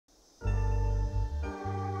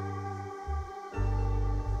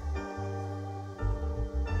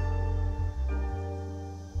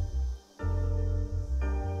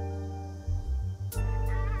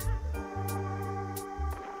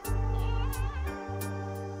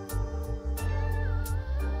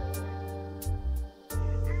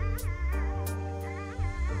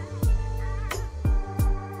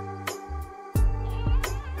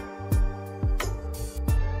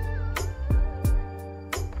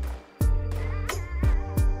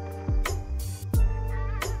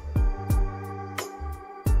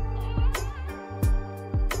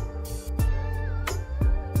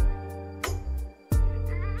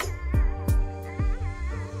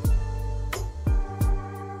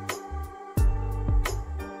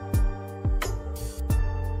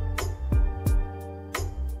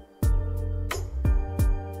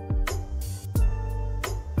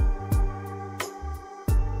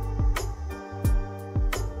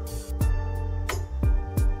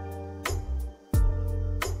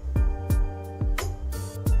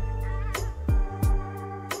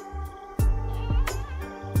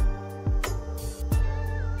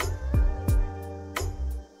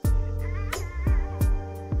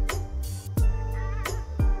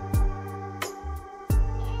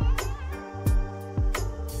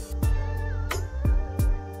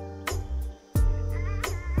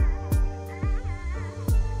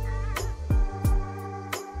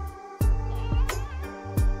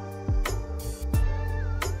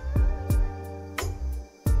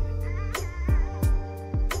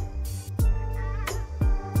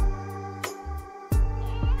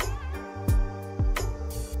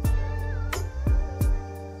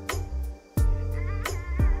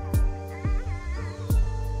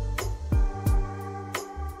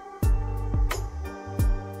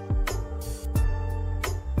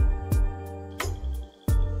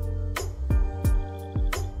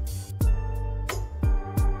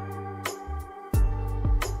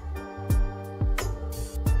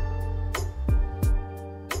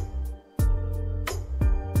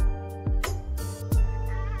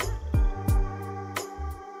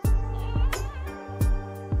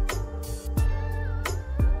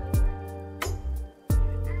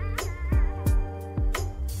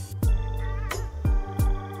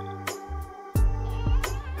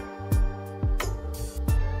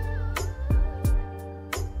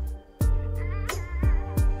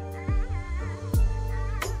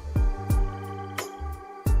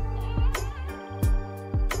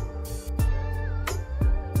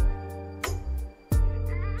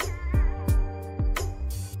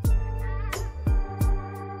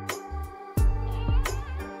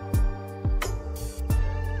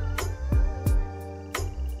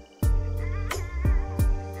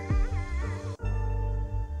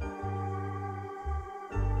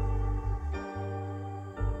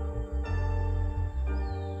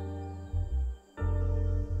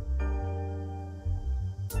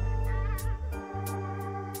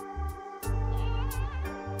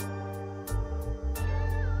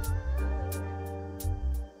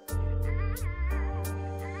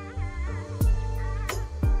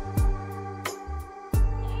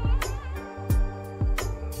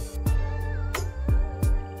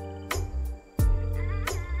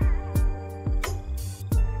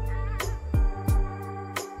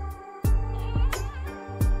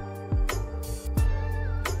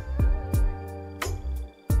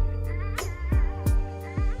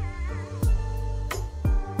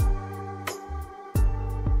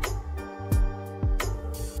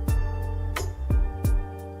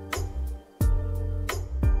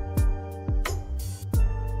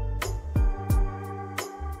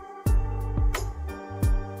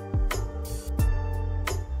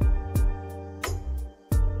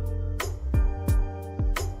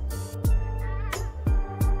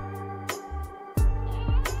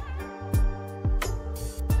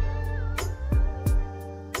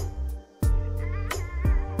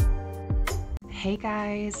Hey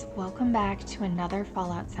guys, welcome back to another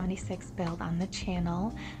Fallout 76 build on the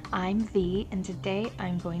channel. I'm V, and today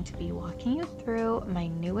I'm going to be walking you through my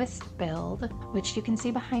newest build, which you can see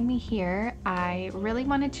behind me here. I really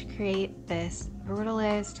wanted to create this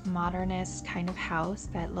brutalist, modernist kind of house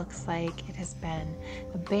that looks like it has been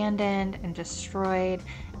abandoned and destroyed,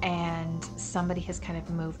 and somebody has kind of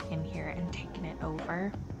moved in here and taken it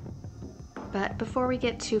over. But before we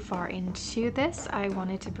get too far into this, I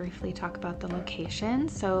wanted to briefly talk about the location.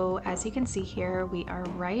 So as you can see here, we are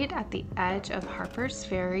right at the edge of Harper's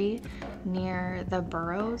Ferry near the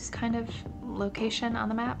Burrows kind of location on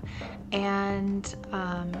the map. And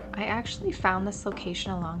I actually found this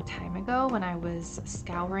location a long time ago when I was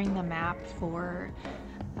scouring the map for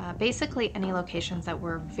basically any locations that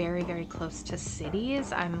were very close to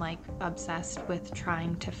cities. I'm like obsessed with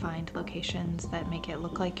trying to find locations that make it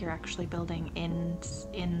look like you're actually building in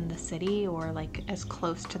the city, or like as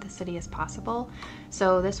close to the city as possible.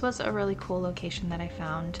 So this was a really cool location that I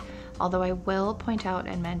found, although I will point out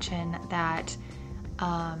and mention that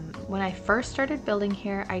when I first started building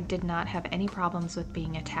here, I did not have any problems with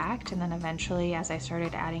being attacked, and then eventually as I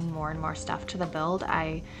started adding more and more stuff to the build,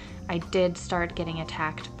 I did start getting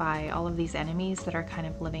attacked by all of these enemies that are kind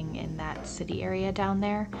of living in that city area down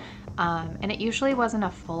there. And it usually wasn't a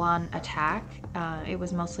full-on attack. It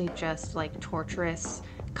was mostly just like torturous,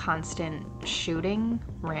 constant shooting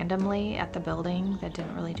randomly at the building that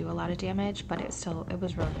didn't really do a lot of damage, but it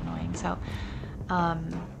was really annoying. So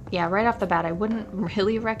yeah, right off the bat, I wouldn't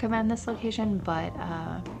really recommend this location, but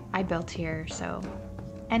I built here, so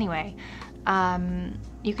anyway.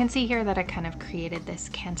 You can see here that I kind of created this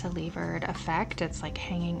cantilevered effect. It's like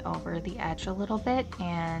hanging over the edge a little bit,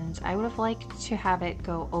 and I would have liked to have it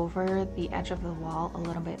go over the edge of the wall a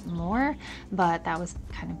little bit more, but that was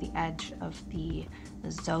kind of the edge of the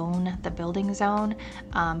zone, the building zone.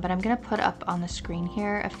 But I'm gonna put up on the screen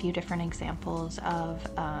here a few different examples of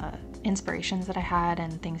inspirations that I had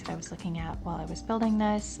and things that I was looking at while I was building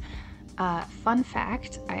this. Fun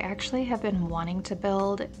fact, I actually have been wanting to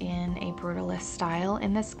build in a brutalist style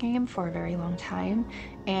in this game for a very long time,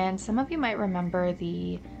 and some of you might remember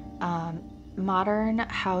the modern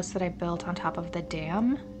house that I built on top of the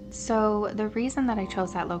dam. So the reason that I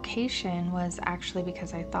chose that location was actually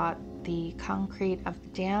because I thought the concrete of the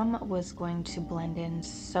dam was going to blend in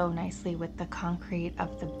so nicely with the concrete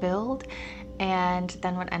of the build, and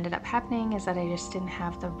then what ended up happening is that I just didn't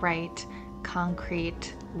have the right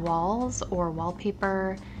concrete walls or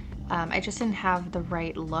wallpaper. I just didn't have the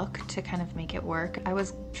right look to kind of make it work. I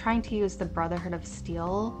was trying to use the Brotherhood of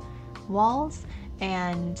Steel walls,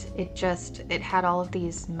 and it had all of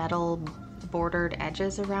these metal bordered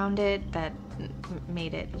edges around it that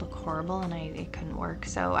made it look horrible, and it couldn't work.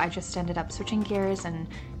 So I just ended up switching gears and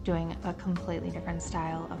doing a completely different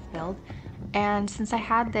style of build. And since I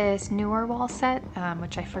had this newer wall set,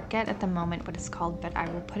 which I forget at the moment what it's called, but I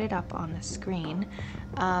will put it up on the screen,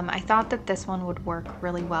 I thought that this one would work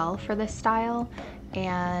really well for this style.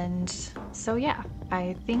 And so yeah,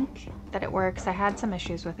 I think that it works. I had some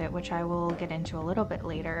issues with it, which I will get into a little bit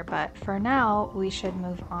later, but for now we should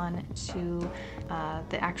move on to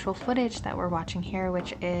the actual footage that we're watching here,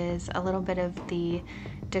 which is a little bit of the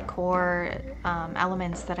decor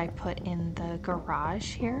elements that I put in the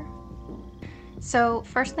garage here. So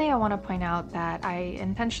firstly, I want to point out that I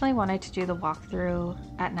intentionally wanted to do the walkthrough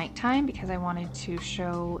at nighttime because I wanted to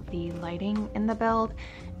show the lighting in the build,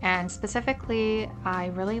 and specifically I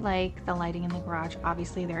really like the lighting in the garage.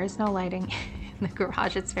 Obviously there is no lighting in the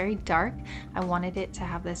garage, it's very dark. I wanted it to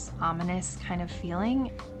have this ominous kind of feeling,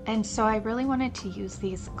 and so I really wanted to use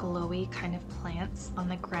these glowy kind of plants on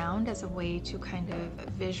the ground as a way to kind of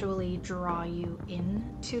visually draw you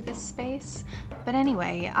into this space. But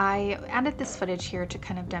anyway, I added this footage here to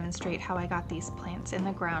kind of demonstrate how I got these plants in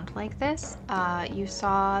the ground like this. You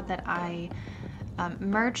saw that I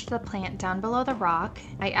merged the plant down below the rock.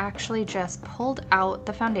 I actually just pulled out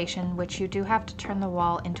the foundation, which you do have to turn the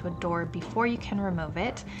wall into a door before you can remove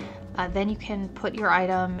it. Then you can put your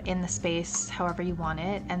item in the space however you want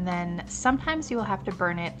it, and then sometimes you will have to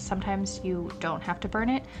burn it, sometimes you don't have to burn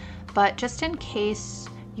it, but just in case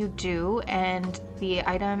you do and the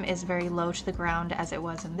item is very low to the ground as it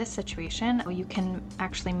was in this situation, you can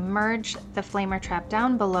actually merge the flamer trap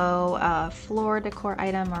down below a floor decor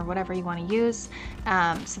item or whatever you want to use,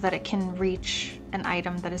 so that it can reach an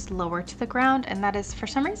item that is lower to the ground. And that is for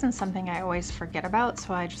some reason something I always forget about,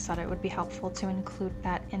 so I just thought it would be helpful to include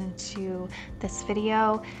that into this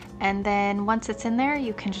video. And then once it's in there,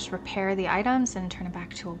 you can just repair the items and turn it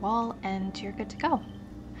back to a wall and you're good to go.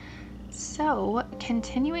 So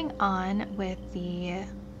continuing on with the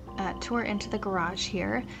tour into the garage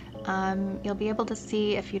here, you'll be able to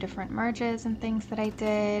see a few different merges and things that I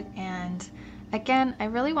did. And again, I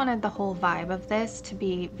really wanted the whole vibe of this to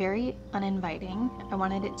be very uninviting. I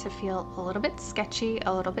wanted it to feel a little bit sketchy,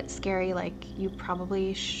 a little bit scary, like you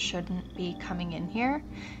probably shouldn't be coming in here.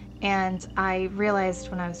 And I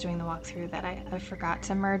realized when I was doing the walkthrough that I forgot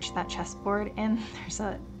to merge that chessboard in. There's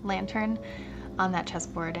a lantern on that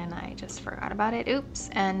chessboard and I just forgot about it. Oops.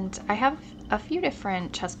 And I have a few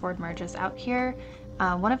different chessboard merges out here.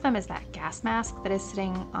 One of them is that gas mask that is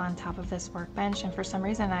sitting on top of this workbench, and for some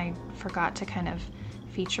reason I forgot to kind of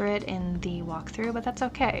feature it in the walkthrough, but that's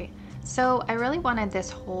okay. So I really wanted this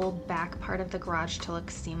whole back part of the garage to look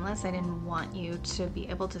seamless. I didn't want you to be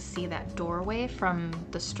able to see that doorway from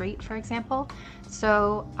the street, for example.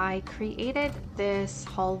 So I created this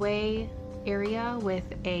hallway area with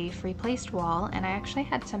a free placed wall, and I actually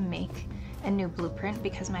had to make a new blueprint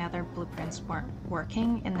because my other blueprints weren't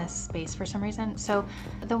working in this space for some reason. So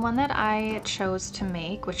the one that I chose to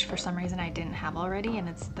make, which for some reason I didn't have already, and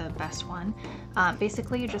it's the best one,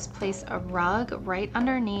 basically you just place a rug right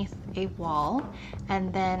underneath a wall,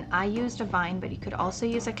 and then I used a vine, but you could also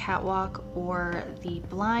use a catwalk or the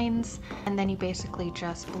blinds, and then you basically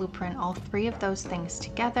just blueprint all three of those things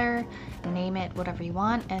together, name it whatever you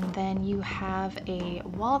want, and then you have a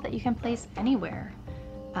wall that you can place anywhere.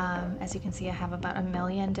 As you can see, I have about 1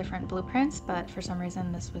 million different blueprints, but for some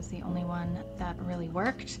reason this was the only one that really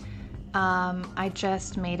worked. I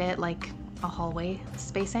just made it like a hallway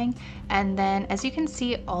spacing, and then as you can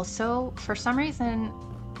see also, for some reason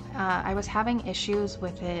I was having issues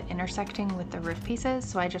with it intersecting with the roof pieces,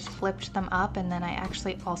 so I just flipped them up, and then I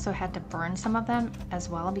actually also had to burn some of them as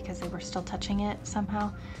well because they were still touching it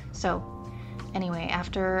somehow. So anyway,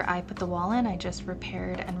 after I put the wall in, I just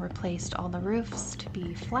repaired and replaced all the roofs to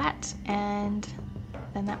be flat, and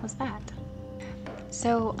then that was that.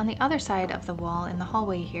 So on the other side of the wall in the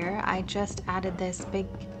hallway here, I just added this big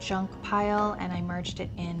junk pile and I merged it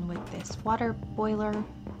in with this water boiler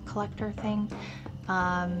collector thing.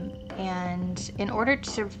 And in order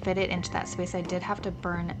to fit it into that space, I did have to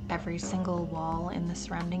burn every single wall in the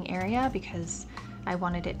surrounding area because I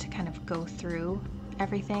wanted it to kind of go through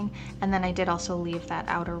everything. And then I did also leave that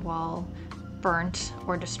outer wall burnt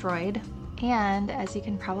or destroyed. And as you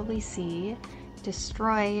can probably see,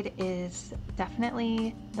 destroyed is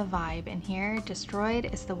definitely the vibe in here. Destroyed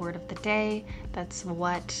is the word of the day. That's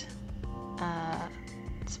what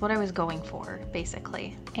I was going for,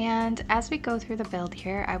 basically. And as we go through the build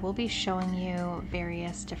here, I will be showing you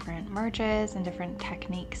various different merges and different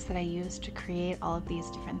techniques that I use to create all of these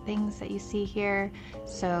different things that you see here.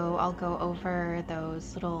 So I'll go over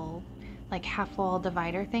those little like half wall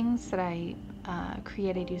divider things that I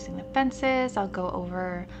created using the fences. I'll go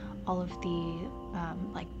over all of the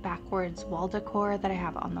like backwards wall decor that I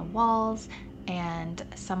have on the walls, and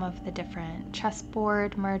some of the different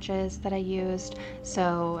chessboard merges that I used.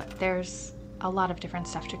 So there's a lot of different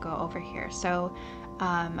stuff to go over here. So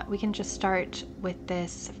we can just start with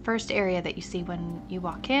this first area that you see when you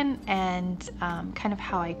walk in, and kind of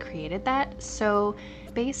how I created that. So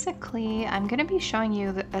basically I'm going to be showing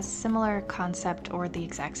you a similar concept, or the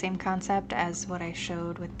exact same concept as what I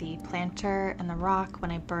showed with the planter and the rock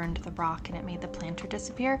when I burned the rock and it made the planter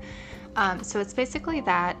disappear. So it's basically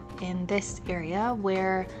that in this area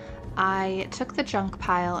where I took the junk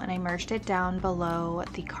pile and I merged it down below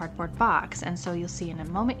the cardboard box. And so you'll see in a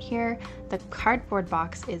moment here, the cardboard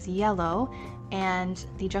box is yellow and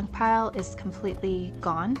the junk pile is completely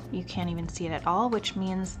gone. You can't even see it at all, which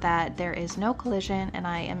means that there is no collision and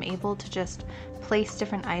I am able to just place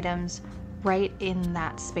different items right in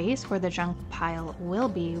that space where the junk pile will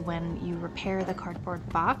be when you repair the cardboard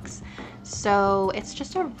box. So it's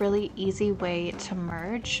just a really easy way to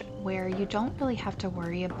merge where you don't really have to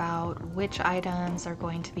worry about which items are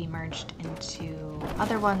going to be merged into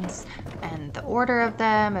other ones and the order of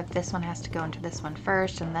them, if this one has to go into this one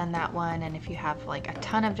first and then that one, and if you have like a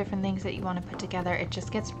ton of different things that you want to put together, it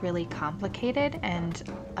just gets really complicated and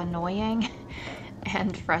annoying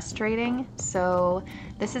and frustrating. So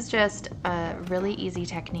this is just a really easy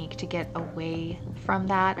technique to get away from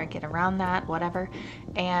that or get around that, whatever.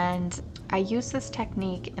 And I use this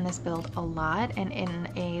technique in this build a lot, and in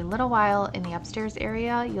a little while in the upstairs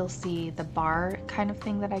area you'll see the bar kind of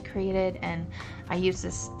thing that I created, and I use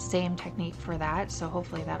this same technique for that, so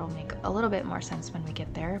hopefully that'll make a little bit more sense when we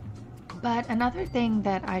get there. But another thing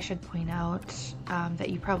that I should point out that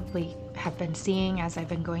you probably have been seeing as I've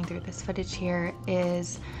been going through this footage here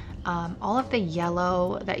is all of the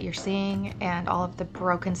yellow that you're seeing and all of the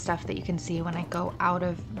broken stuff that you can see when I go out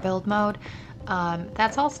of build mode.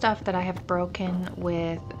 That's all stuff that I have broken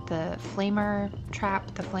with the flame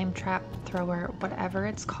trap thrower, whatever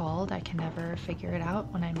it's called. I can never figure it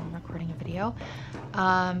out when I'm recording a video.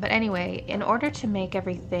 But anyway, in order to make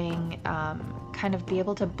everything kind of be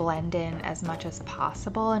able to blend in as much as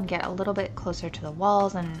possible and get a little bit closer to the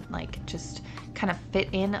walls and like just kind of fit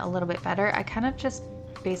in a little bit better, I kind of just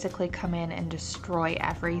basically come in and destroy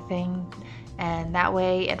everything, and that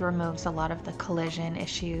way it removes a lot of the collision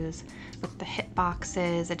issues with the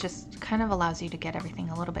hitboxes. It just kind of allows you to get everything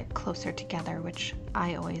a little bit closer together, which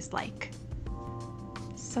I always like.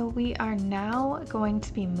 So we are now going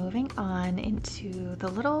to be moving on into the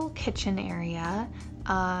little kitchen area,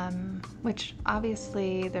 which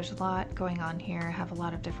obviously there's a lot going on here. I have a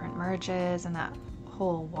lot of different merges and that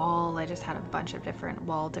whole wall. I just had a bunch of different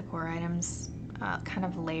wall decor items kind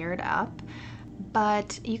of layered up.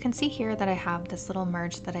 But you can see here that I have this little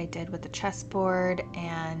merge that I did with the chessboard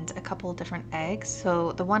and a couple different eggs.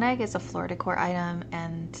 So the one egg is a floor decor item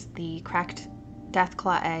and the cracked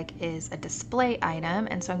Deathclaw egg is a display item.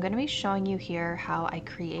 And so I'm going to be showing you here how I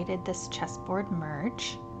created this chessboard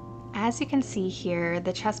merge. As you can see here,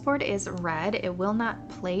 the chessboard is red. It will not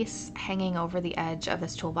place hanging over the edge of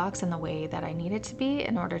this toolbox in the way that I need it to be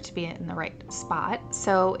in order to be in the right spot.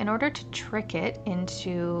 So in order to trick it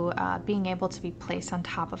into being able to be placed on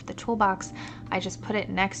top of the toolbox, I just put it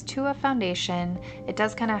next to a foundation. It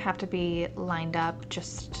does kind of have to be lined up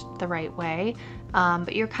just the right way.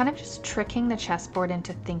 But you're kind of just tricking the chessboard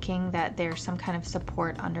into thinking that there's some kind of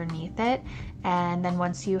support underneath it. And then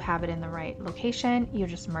once you have it in the right location, you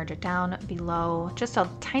just merge it down below, just a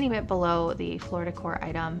tiny bit below the floor decor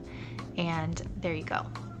item, and there you go.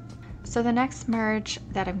 So the next merge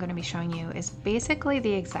that I'm going to be showing you is basically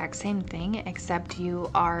the exact same thing, except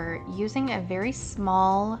you are using a very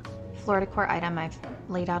small floor decor item. I've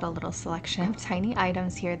laid out a little selection of tiny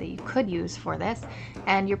items here that you could use for this,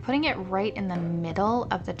 and you're putting it right in the middle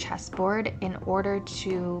of the chessboard in order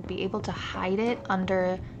to be able to hide it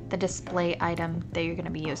under the display item that you're going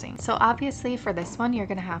to be using. So obviously for this one, you're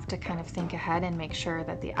going to have to kind of think ahead and make sure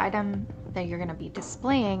that the item that you're going to be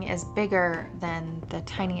displaying is bigger than the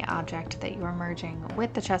tiny object that you're merging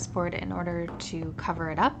with the chessboard in order to cover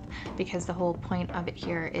it up, because the whole point of it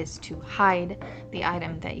here is to hide the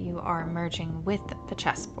item that you are merging with the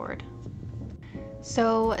chessboard.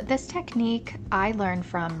 So this technique I learned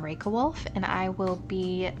from Reika Wolf, and I will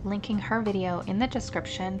be linking her video in the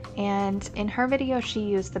description. And in her video, she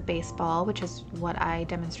used the baseball, which is what I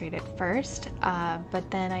demonstrated first.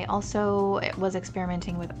 But then I also was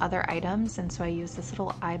experimenting with other items, and so I used this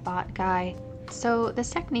little iBot guy. So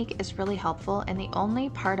this technique is really helpful, and the only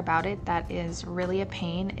part about it that is really a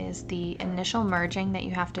pain is the initial merging that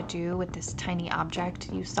you have to do with this tiny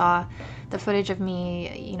object. You saw the footage of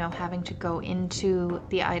me, having to go into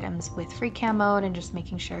the items with free cam mode and just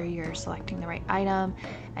making sure you're selecting the right item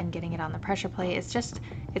and getting it on the pressure plate.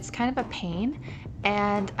 It's kind of a pain.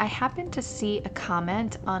 And I happened to see a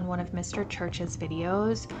comment on one of Mr. Church's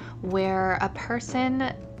videos where a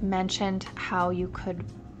person mentioned how you could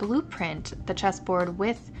blueprint the chessboard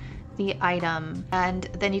with the item, and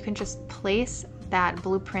then you can just place that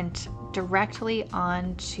blueprint directly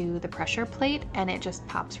onto the pressure plate and it just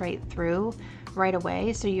pops right through right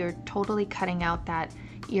away. So you're totally cutting out that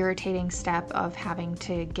irritating step of having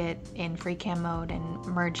to get in free cam mode and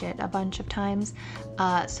merge it a bunch of times.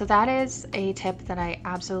 So that is a tip that I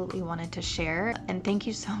absolutely wanted to share, and thank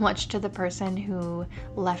you so much to the person who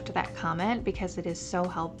left that comment because it is so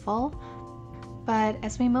helpful. But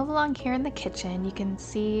as we move along here in the kitchen, you can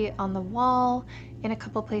see on the wall, in a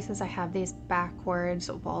couple places I have these backwards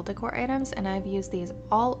wall decor items, and I've used these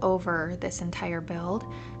all over this entire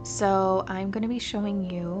build. So I'm going to be showing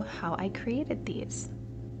you how I created these.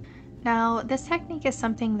 Now, this technique is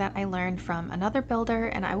something that I learned from another builder,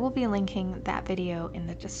 and I will be linking that video in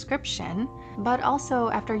the description. But also,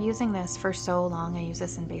 after using this for so long, I use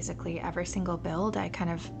this in basically every single build. I kind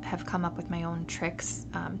of have come up with my own tricks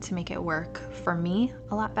to make it work for me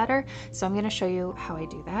a lot better. So I'm going to show you how I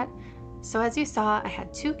do that. So as you saw, I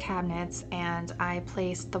had two cabinets, and I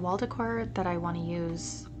placed the wall decor that I want to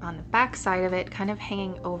use on the back side of it, kind of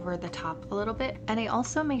hanging over the top a little bit. And I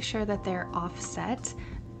also make sure that they're offset.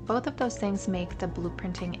 Both of those things make the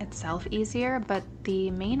blueprinting itself easier, but the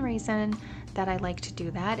main reason that I like to do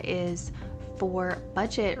that is for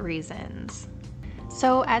budget reasons.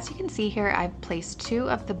 So as you can see here, I've placed two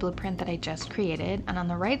of the blueprint that I just created, and on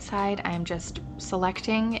the right side, I'm just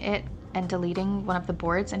selecting it and deleting one of the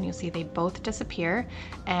boards, and you'll see they both disappear.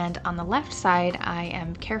 And on the left side, I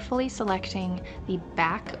am carefully selecting the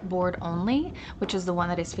back board only, which is the one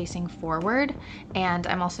that is facing forward. And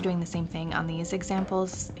I'm also doing the same thing on these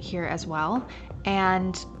examples here as well.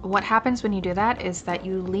 And what happens when you do that is that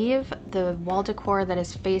you leave the wall decor that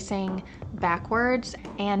is facing backwards,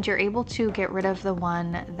 and you're able to get rid of the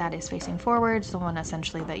one that is facing forwards, the one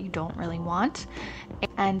essentially that you don't really want.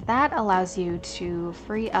 And that allows you to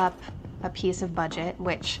free up a piece of budget,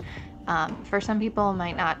 which for some people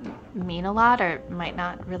might not mean a lot or might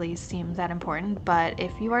not really seem that important. But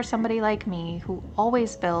if you are somebody like me who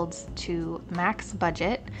always builds to max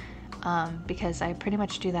budget, because I pretty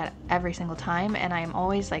much do that every single time, and I'm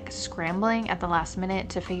always like scrambling at the last minute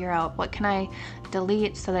to figure out what can I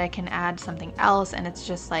delete so that I can add something else, and it's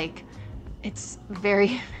just like it's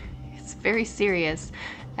very serious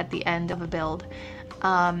at the end of a build.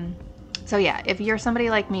 So yeah, if you're somebody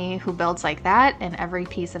like me who builds like that and every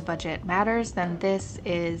piece of budget matters, then this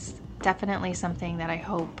is definitely something that I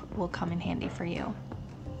hope will come in handy for you.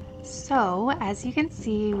 So as you can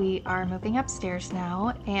see, we are moving upstairs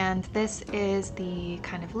now, and this is the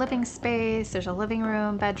kind of living space. There's a living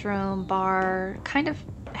room, bedroom, bar, kind of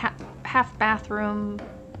half bathroom,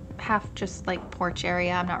 half just like porch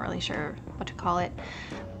area. I'm not really sure what to call it.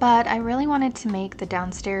 But I really wanted to make the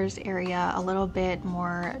downstairs area a little bit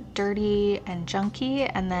more dirty and junky,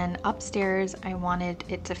 and then upstairs I wanted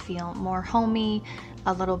it to feel more homey,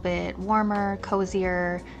 a little bit warmer,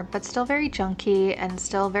 cozier, but still very junky and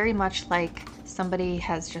still very much like somebody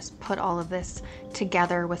has just put all of this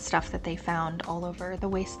together with stuff that they found all over the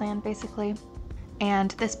wasteland, basically.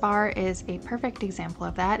 And this bar is a perfect example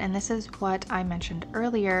of that, and this is what I mentioned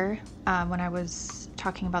earlier when I was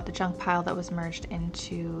talking about the junk pile that was merged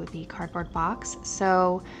into the cardboard box.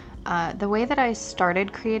 So the way that I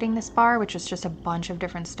started creating this bar, which was just a bunch of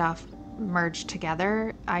different stuff merged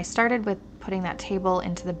together, I started with putting that table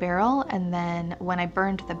into the barrel, and then when I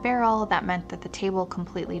burned the barrel, that meant that the table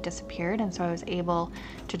completely disappeared, and so I was able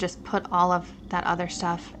to just put all of that other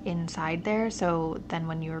stuff inside there. So then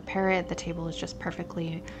when you repair it, the table is just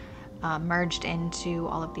perfectly merged into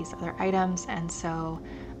all of these other items. And so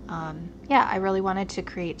yeah, I really wanted to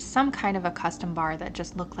create some kind of a custom bar that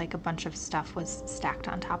just looked like a bunch of stuff was stacked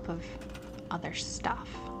on top of other stuff.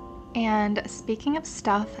 And speaking of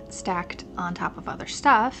stuff stacked on top of other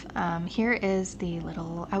stuff, here is the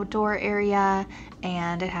little outdoor area,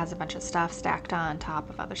 and it has a bunch of stuff stacked on top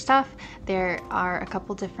of other stuff. There are a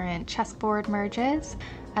couple different chessboard merges,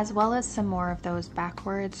 as well as some more of those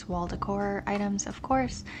backwards wall decor items, of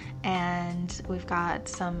course. And we've got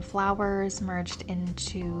some flowers merged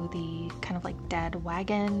into the kind of like dead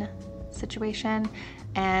wagon situation.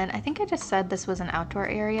 And I think I just said this was an outdoor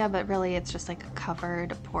area, but really it's just like a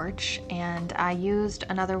covered porch. And I used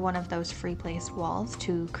another one of those free place walls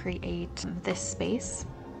to create this space.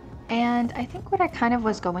 And I think what I kind of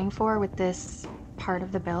was going for with this part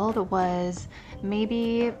of the build was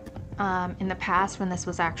maybe in the past, when this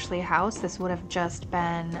was actually a house, this would have just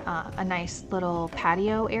been a nice little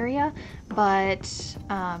patio area. But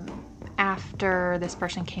after this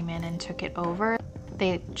person came in and took it over,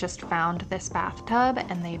 they just found this bathtub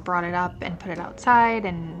and they brought it up and put it outside,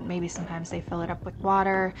 and maybe sometimes they fill it up with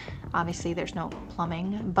water. Obviously there's no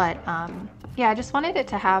plumbing, but yeah, I just wanted it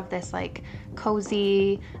to have this like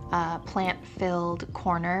cozy plant-filled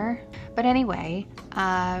corner. But anyway,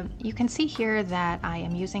 you can see here that I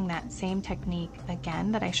am using that same technique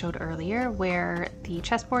again that I showed earlier, where the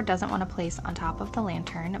chessboard doesn't want to place on top of the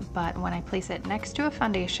lantern, but when I place it next to a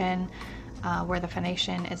foundation, where the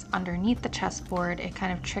foundation is underneath the chessboard, it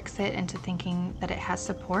kind of tricks it into thinking that it has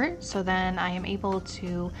support. So then I am able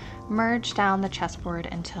to merge down the chessboard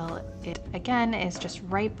until it again is just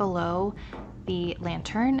right below the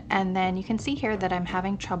lantern. And then you can see here that I'm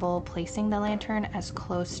having trouble placing the lantern as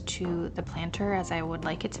close to the planter as I would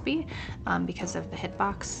like it to be because of the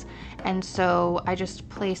hitbox. And so I just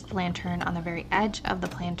placed the lantern on the very edge of the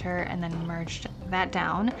planter and then merged that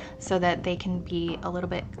down so that they can be a little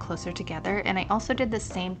bit closer together. And I also did the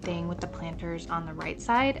same thing with the planters on the right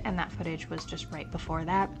side, and that footage was just right before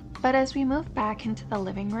that. But as we move back into the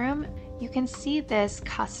living room, you can see this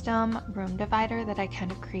custom room divider that I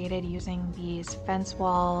kind of created using these fence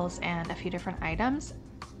walls and a few different items.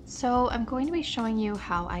 So I'm going to be showing you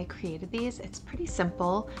how I created these. It's pretty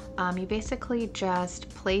simple. You basically just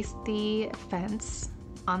place the fence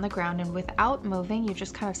on the ground, and without moving, you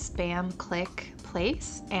just kind of spam click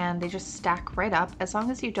place, and they just stack right up. As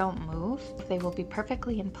long as you don't move, they will be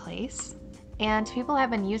perfectly in place. And people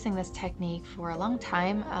have been using this technique for a long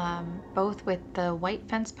time, both with the white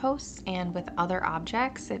fence posts and with other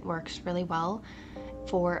objects. It works really well.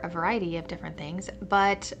 for a variety of different things,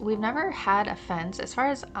 but we've never had a fence. As far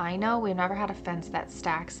as I know, we've never had a fence that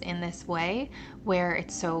stacks in this way, where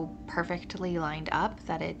it's so perfectly lined up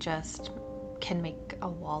that it just can make a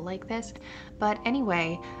wall like this. But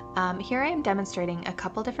anyway, here I am demonstrating a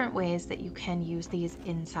couple different ways that you can use these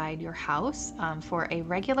inside your house. For a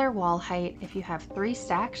regular wall height, if you have 3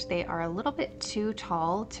 stacked, they are a little bit too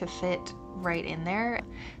tall to fit right in there.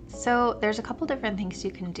 So there's a couple different things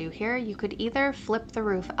you can do here. You could either flip the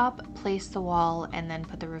roof up, place the wall, and then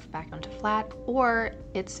put the roof back onto flat, or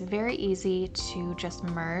it's very easy to just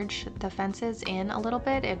merge the fences in a little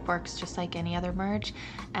bit. It works just like any other merge,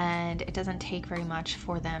 and it doesn't take very much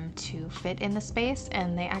for them to fit in the space,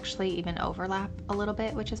 and they actually even overlap a little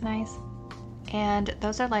bit, which is nice. And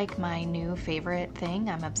those are like my new favorite thing.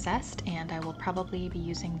 I'm obsessed, and I will probably be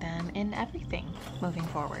using them in everything moving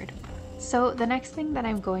forward. So the next thing that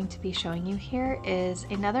I'm going to be showing you here is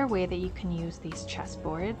another way that you can use these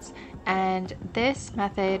chessboards, and this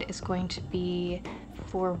method is going to be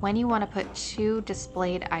for when you want to put 2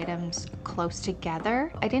 displayed items close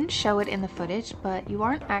together. I didn't show it in the footage, but you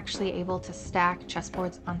aren't actually able to stack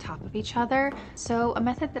chessboards on top of each other. So a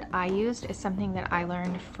method that I used is something that I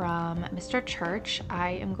learned from Mr. Church.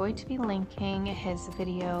 I am going to be linking his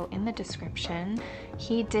video in the description.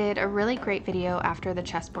 He did a really great video after the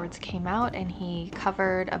chessboards came out, and he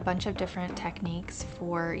covered a bunch of different techniques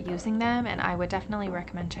for using them, and I would definitely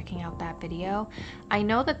recommend checking out that video. I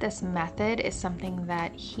know that this method is something that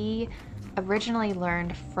he originally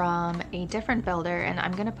learned from a different builder, and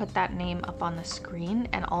I'm going to put that name up on the screen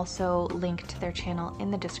and also link to their channel in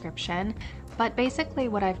the description. But basically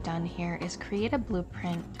what I've done here is create a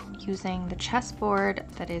blueprint using the chessboard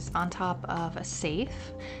that is on top of a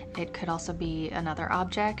safe. It could also be another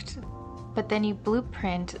object, but then you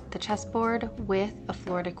blueprint the chessboard with a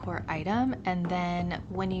floor decor item, and then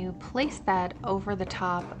when you place that over the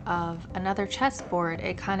top of another chessboard,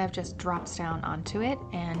 it kind of just drops down onto it,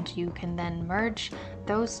 and you can then merge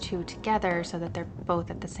those 2 together so that they're both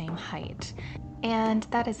at the same height. And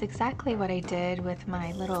that is exactly what I did with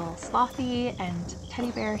my little slothy and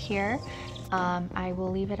teddy bear here. I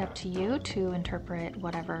will leave it up to you to interpret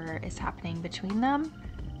whatever is happening between them,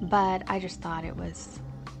 but I just thought it was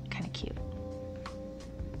kind of cute.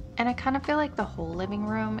 And I kind of feel like the whole living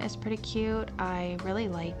room is pretty cute. I really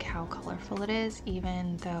like how colorful it is,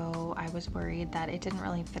 even though I was worried that it didn't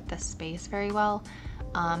really fit the space very well.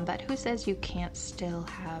 But who says you can't still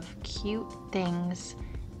have cute things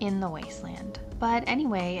in the wasteland? But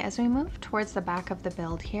anyway, as we move towards the back of the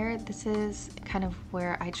build here, this is kind of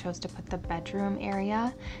where I chose to put the bedroom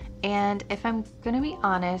area. And if I'm gonna be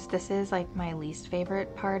honest, this is like my least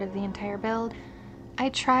favorite part of the entire build. I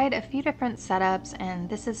tried a few different setups, and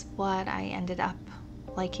this is what I ended up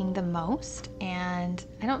liking the most. And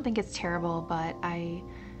I don't think it's terrible, but I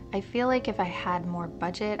feel like if I had more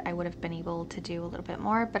budget, I would have been able to do a little bit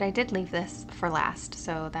more, but I did leave this for last,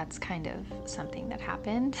 so that's kind of something that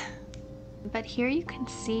happened. But here you can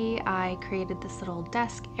see I created this little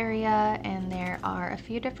desk area, and there are a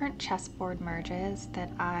few different chessboard merges that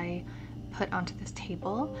I put onto this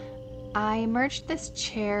table. I merged this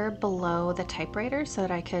chair below the typewriter so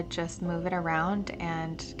that I could just move it around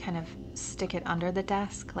and kind of stick it under the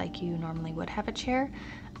desk like you normally would have a chair.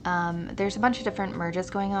 There's a bunch of different merges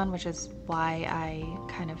going on, which is why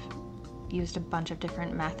I kind of used a bunch of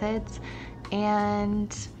different methods.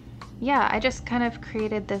 And yeah, I just kind of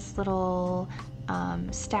created this little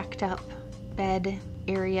stacked up bed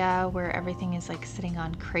area where everything is like sitting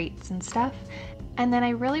on crates and stuff. And then I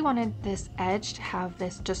really wanted this edge to have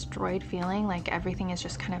this destroyed feeling, like everything is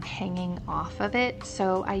just kind of hanging off of it.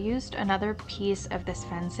 So I used another piece of this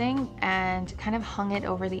fencing and kind of hung it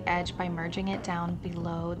over the edge by merging it down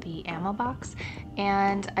below the ammo box.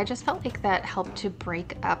 And I just felt like that helped to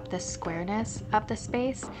break up the squareness of the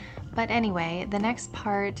space. But anyway, the next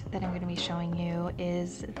part that I'm going to be showing you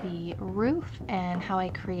is the roof and how I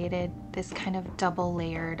created this kind of double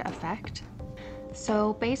layered effect.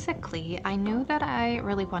 So basically, I knew that I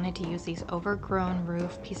really wanted to use these overgrown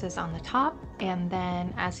roof pieces on the top, and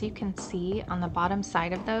then as you can see on the bottom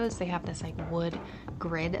side of those, they have this like wood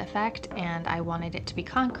grid effect, and I wanted it to be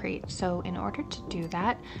concrete. So in order to do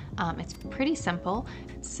that, it's pretty simple.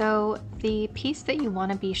 So the piece that you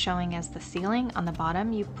want to be showing as the ceiling on the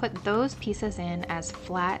bottom, you put those pieces in as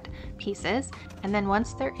flat pieces, and then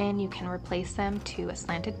once they're in, you can replace them to a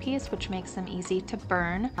slanted piece, which makes them easy to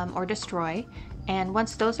burn or destroy. And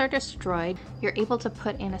once those are destroyed, you're able to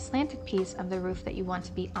put in a slanted piece of the roof that you want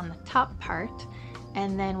to be on the top part.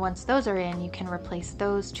 And then once those are in, you can replace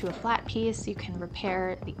those to a flat piece. You can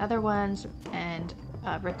repair the other ones and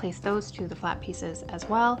replace those to the flat pieces as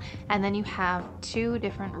well. And then you have two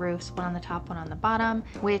different roofs, one on the top, one on the bottom,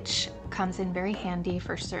 which comes in very handy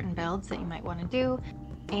for certain builds that you might want to do.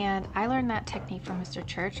 And I learned that technique from Mr.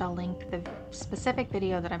 Church. I'll link the specific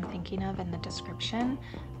video that I'm thinking of in the description.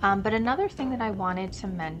 But another thing that I wanted to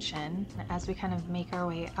mention as we kind of make our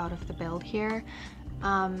way out of the build here,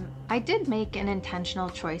 I did make an intentional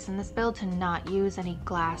choice in this build to not use any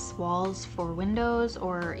glass walls for windows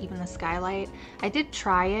or even the skylight. I did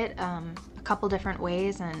try it a couple different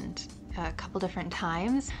ways and a couple different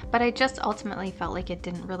times, but I just ultimately felt like it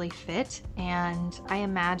didn't really fit. And I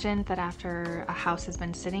imagined that after a house has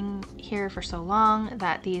been sitting here for so long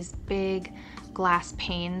that these big glass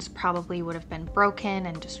panes probably would have been broken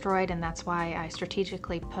and destroyed, and that's why I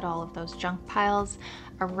strategically put all of those junk piles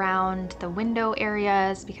around the window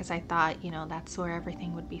areas, because I thought, you know, that's where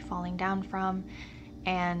everything would be falling down from.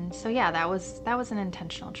 And so yeah, that was an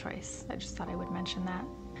intentional choice. I just thought I would mention that.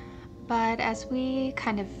 But as we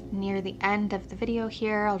kind of near the end of the video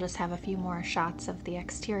here, I'll just have a few more shots of the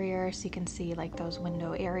exterior so you can see like those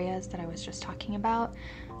window areas that I was just talking about.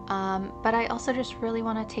 But I also just really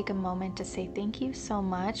want to take a moment to say thank you so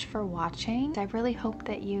much for watching. I really hope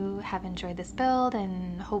that you have enjoyed this build,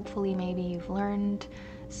 and hopefully maybe you've learned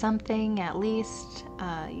something at least.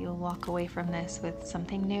 You'll walk away from this with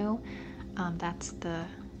something new. That's the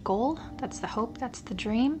goal, that's the hope, that's the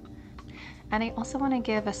dream. And I also want to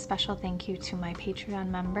give a special thank you to my Patreon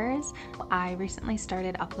members. I recently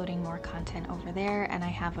started uploading more content over there, and I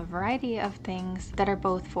have a variety of things that are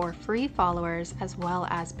both for free followers as well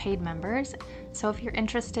as paid members. So if you're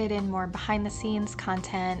interested in more behind the scenes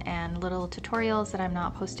content and little tutorials that I'm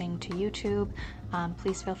not posting to YouTube,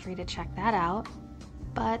 please feel free to check that out.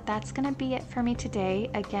 But that's gonna be it for me today.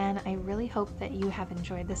 Again, I really hope that you have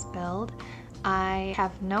enjoyed this build. I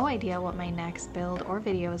have no idea what my next build or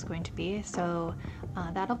video is going to be, so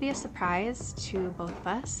that'll be a surprise to both of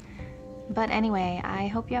us. But anyway, I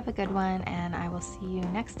hope you have a good one, and I will see you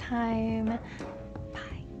next time.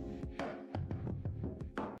 Bye.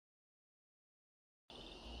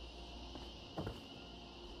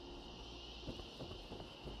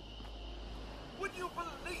 Would you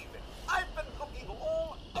believe it? I've been looking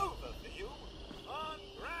all over for you.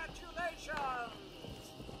 Congratulations!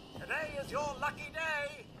 Today is your lucky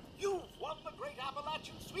day. You've won the Great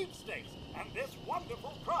Appalachian Sweepstakes, and this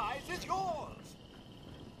wonderful prize is yours.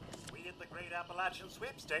 We at the Great Appalachian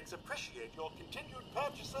Sweepstakes appreciate your continued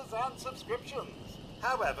purchases and subscriptions.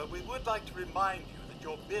 However, we would like to remind you that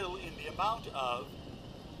your bill in the amount of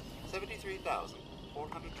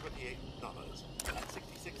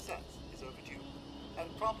 $73,428.66 is overdue,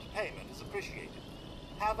 and prompt payment is appreciated.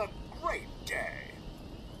 Have a great day.